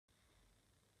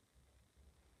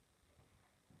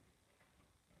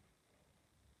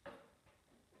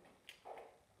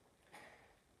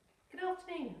Good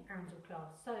afternoon, Arundel class.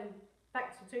 So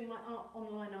back to doing my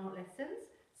online art lessons.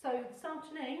 So this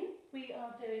afternoon we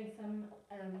are doing some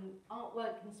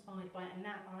artwork inspired by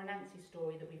our Anansi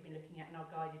story that we've been looking at in our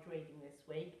guided reading this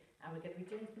week, and we're going to be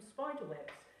doing some spider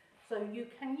webs. So you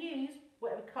can use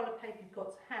whatever colour paper you've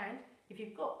got to hand. If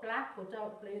you've got black or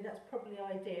dark blue, that's probably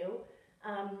ideal,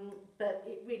 but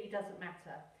it really doesn't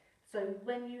matter. So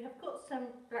when you have got some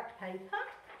black paper,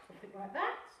 something like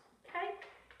that, okay,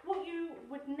 what you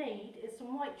would need is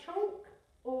some white chalk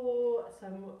or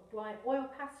some white oil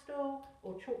pastel,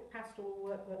 or chalk pastel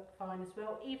will work fine as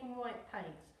well, even white paint.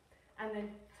 And then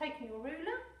taking your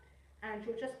ruler, and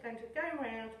you're just going to go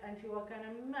around and you are going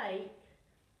to make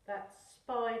that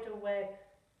spider web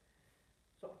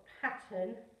sort of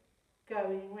pattern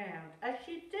going round. As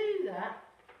you do that,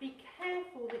 be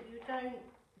careful that you don't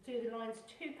do the lines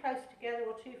too close together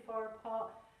or too far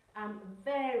apart.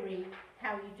 Vary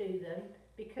how you do them,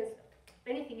 because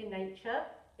anything in nature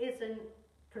isn't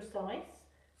precise,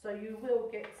 so you will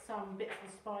get some bits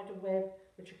of the spider web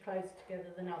which are closer together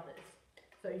than others.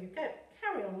 So you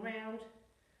carry on round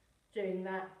doing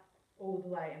that all the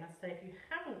way. And I say, if you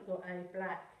haven't got a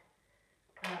black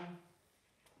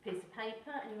piece of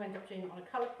paper and you end up doing it on a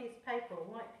coloured piece of paper or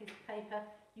a white piece of paper,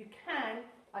 you can,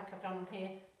 like I've done on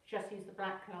here, just use the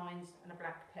black lines and a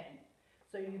black pen.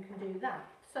 So you can do that.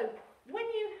 So when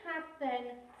you have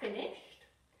then finished,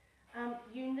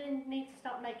 you then need to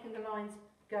start making the lines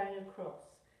going across.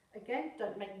 Again,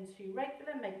 don't make them too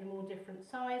regular, make them all different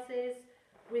sizes.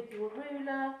 With your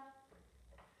ruler,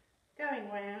 going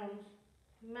round,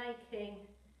 making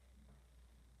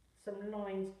some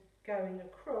lines going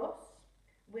across.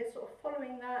 We're sort of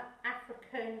following that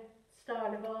African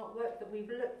style of artwork that we've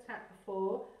looked at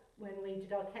before when we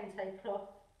did our kente cloth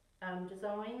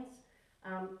designs.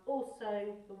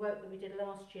 Also the work that we did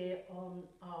last year on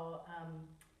our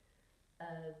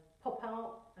pop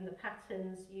art, and the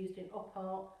patterns used in op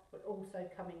art would also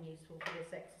come in useful for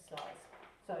this exercise.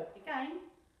 So again,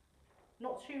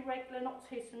 not too regular, not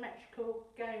too symmetrical,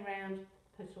 going around,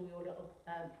 put all your little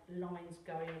lines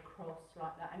going across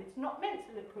like that. And it's not meant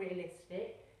to look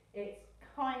realistic, it's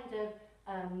kind of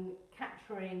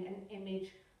capturing an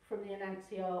image from the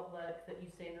Anansi artwork that you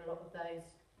see in a lot of those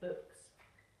books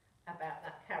about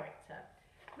that character.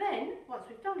 Then, once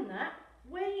we've done that,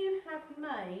 where you have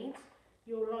made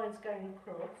your lines going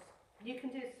across, you can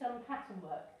do some pattern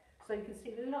work. So you can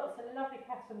see lots of lovely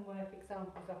pattern work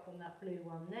examples up on that blue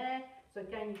one there. So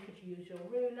again, you could use your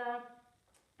ruler.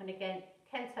 And again,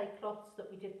 kente cloths that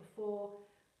we did before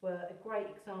were a great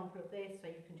example of this. So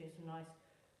you can do some nice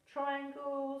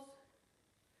triangles,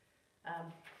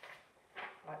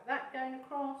 like that going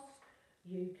across.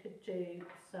 You could do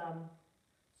some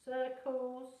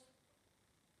circles.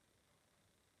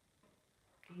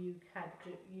 You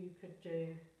could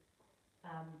do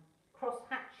cross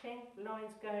hatching,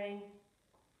 lines going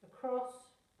across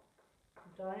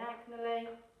diagonally.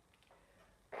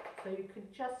 So you can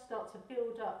just start to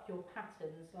build up your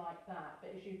patterns like that.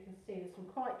 But as you can see, there's some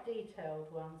quite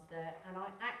detailed ones there, and I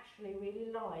actually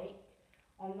really like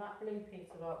on that blue piece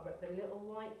of artwork the little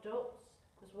white dots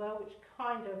as well, which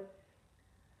kind of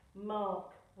mark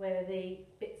where the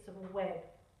bits of a web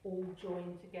all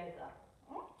join together.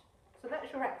 All right. So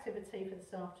that's your activity for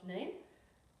this afternoon.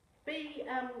 Be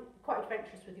quite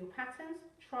adventurous with your patterns.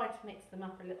 Try to mix them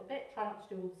up a little bit. Try not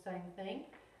to do all the same thing.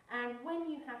 And when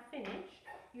you have finished,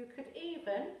 you could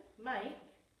even make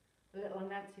a little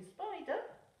Anansi spider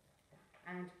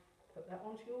and put that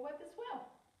onto your web as well.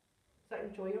 So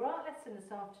enjoy your art lesson this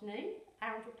afternoon,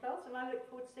 Arundel class, and I look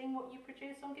forward to seeing what you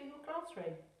produce on Google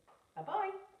Classroom.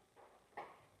 Bye-bye.